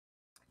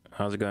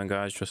How's it going,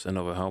 guys? Just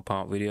another help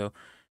out video.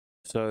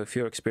 So if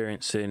you're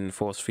experiencing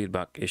force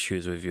feedback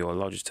issues with your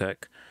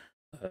Logitech,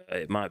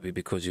 it might be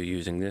because you're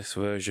using this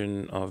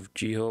version of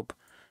G-Hub.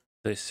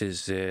 This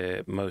is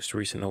the most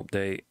recent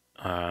update,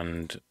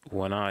 and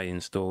when I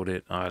installed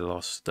it I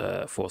lost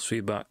force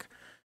feedback.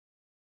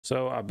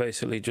 So I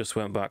basically just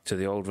went back to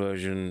the old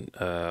version,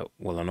 an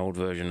old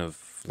version of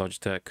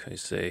Logitech.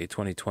 It's a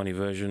 2020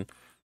 version,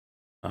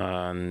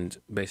 and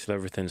basically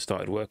everything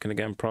started working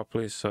again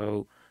properly.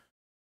 So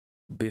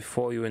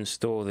before you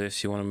install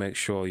this, you want to make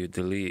sure you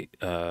delete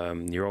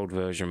your old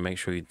version. Make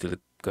sure you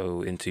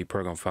go into your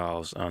program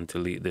files and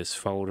delete this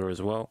folder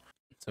as well.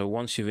 So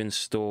once you've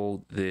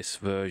installed this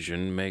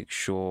version, make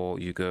sure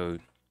you go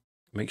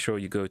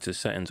to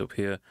settings up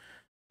here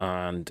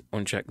and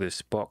uncheck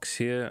this box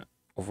here.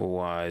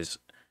 Otherwise,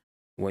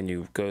 when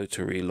you go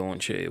to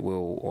relaunch it, it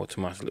will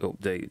automatically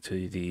update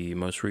to the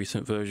most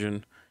recent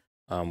version.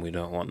 We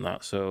don't want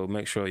that, so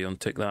make sure you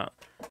untick that.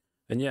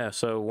 And yeah,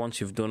 so once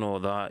you've done all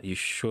that, you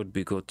should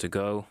be good to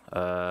go.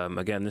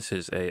 Again, this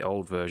is a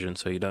old version,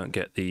 so you don't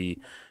get the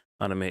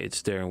animated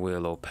steering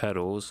wheel or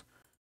pedals.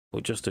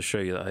 But just to show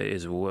you that it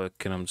is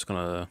working, I'm just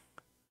gonna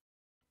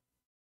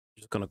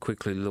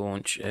quickly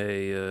launch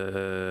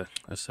a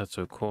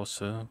Assetto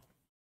Corsa.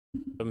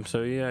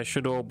 So yeah, it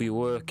should all be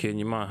working.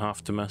 You might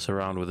have to mess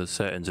around with the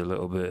settings a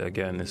little bit.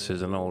 Again, this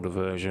is an older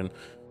version.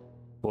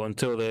 But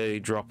until they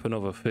drop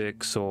another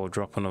fix or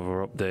drop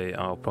another update,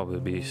 I'll probably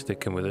be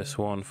sticking with this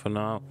one for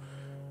now.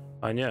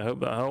 And yeah, I hope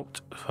that helped.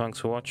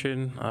 Thanks for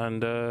watching,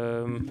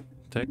 and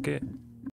take care.